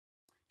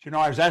You know,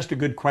 I was asked a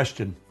good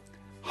question.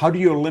 How do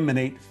you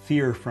eliminate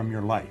fear from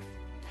your life?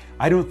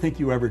 I don't think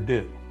you ever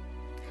do.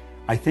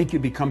 I think you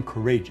become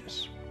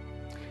courageous.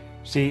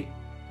 See,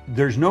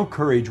 there's no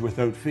courage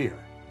without fear.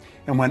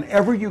 And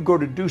whenever you go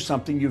to do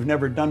something you've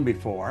never done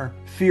before,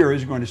 fear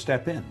is going to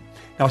step in.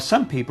 Now,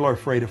 some people are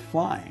afraid of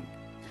flying.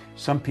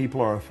 Some people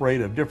are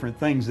afraid of different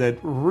things that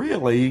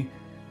really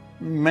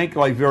make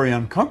life very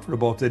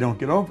uncomfortable if they don't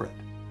get over it.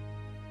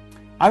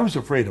 I was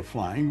afraid of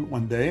flying.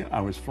 One day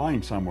I was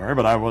flying somewhere,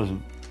 but I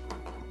wasn't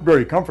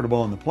very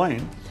comfortable in the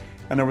plane.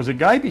 And there was a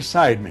guy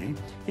beside me.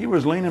 He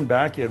was leaning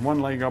back, he had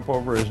one leg up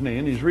over his knee,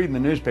 and he's reading the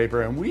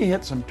newspaper, and we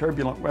hit some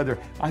turbulent weather.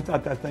 I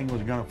thought that thing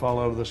was gonna fall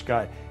out of the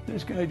sky.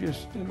 This guy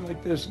just did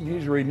like this, and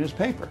he's reading his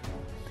paper.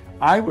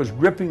 I was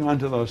gripping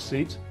onto those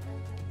seats.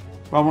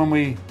 Well,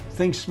 when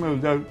things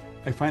smoothed out,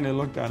 I finally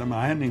looked at him.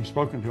 I hadn't even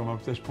spoken to him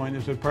up to this point.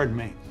 I said, "Pardon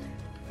me."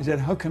 I said,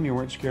 "How come you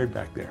weren't scared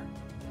back there?"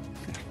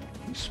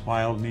 He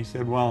smiled and he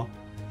said, "Well,"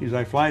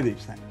 I fly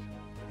these things.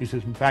 He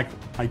says, "In fact,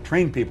 I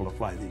train people to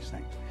fly these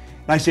things."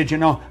 And I said, "You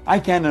know, I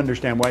can't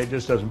understand why it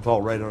just doesn't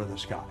fall right out of the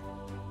sky."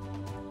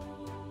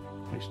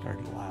 I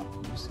started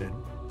laughing. He said,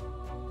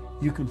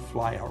 "You can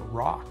fly a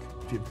rock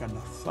if you've got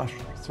enough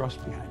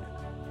thrust behind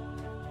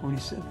it." When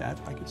he said that,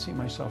 I could see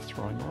myself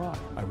throwing the rock.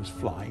 I was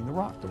flying the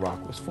rock. The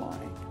rock was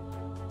flying.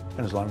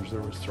 And as long as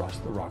there was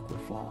thrust, the rock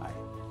would fly.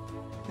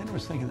 Then I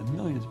was thinking the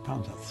millions of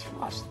pounds of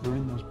thrust that are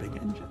in those big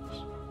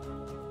engines.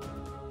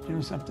 Do you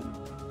know something?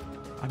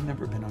 I've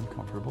never been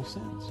uncomfortable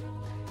since.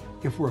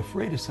 If we're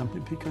afraid of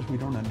something because we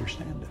don't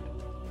understand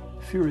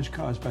it, fear is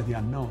caused by the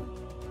unknown.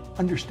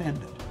 Understand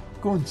it.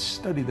 Go and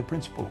study the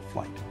principle of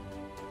flight.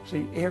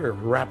 See, air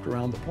wrapped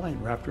around the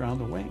plane, wrapped around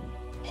the wing,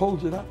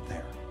 holds it up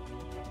there.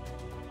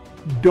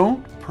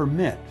 Don't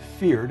permit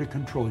fear to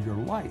control your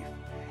life.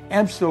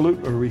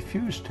 Absolutely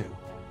refuse to.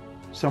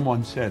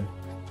 Someone said,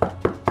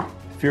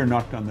 fear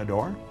knocked on the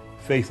door,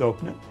 faith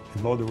opened it,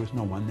 and lo, there was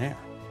no one there.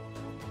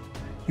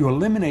 You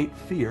eliminate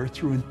fear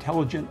through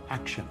intelligent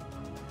action.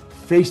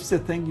 Face the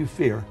thing you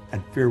fear,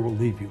 and fear will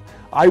leave you.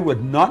 I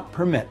would not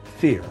permit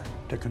fear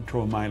to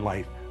control my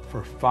life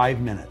for 5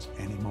 minutes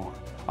anymore.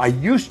 I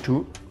used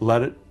to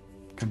let it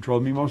control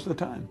me most of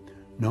the time.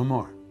 No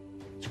more.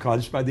 It's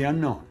caused by the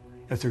unknown.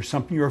 If there's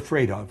something you're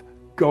afraid of,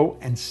 go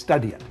and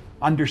study it,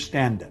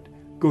 understand it.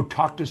 Go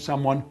talk to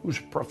someone who's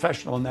a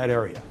professional in that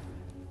area.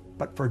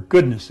 But for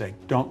goodness sake,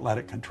 don't let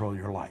it control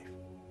your life.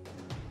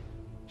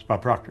 It's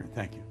Bob Proctor,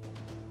 thank you.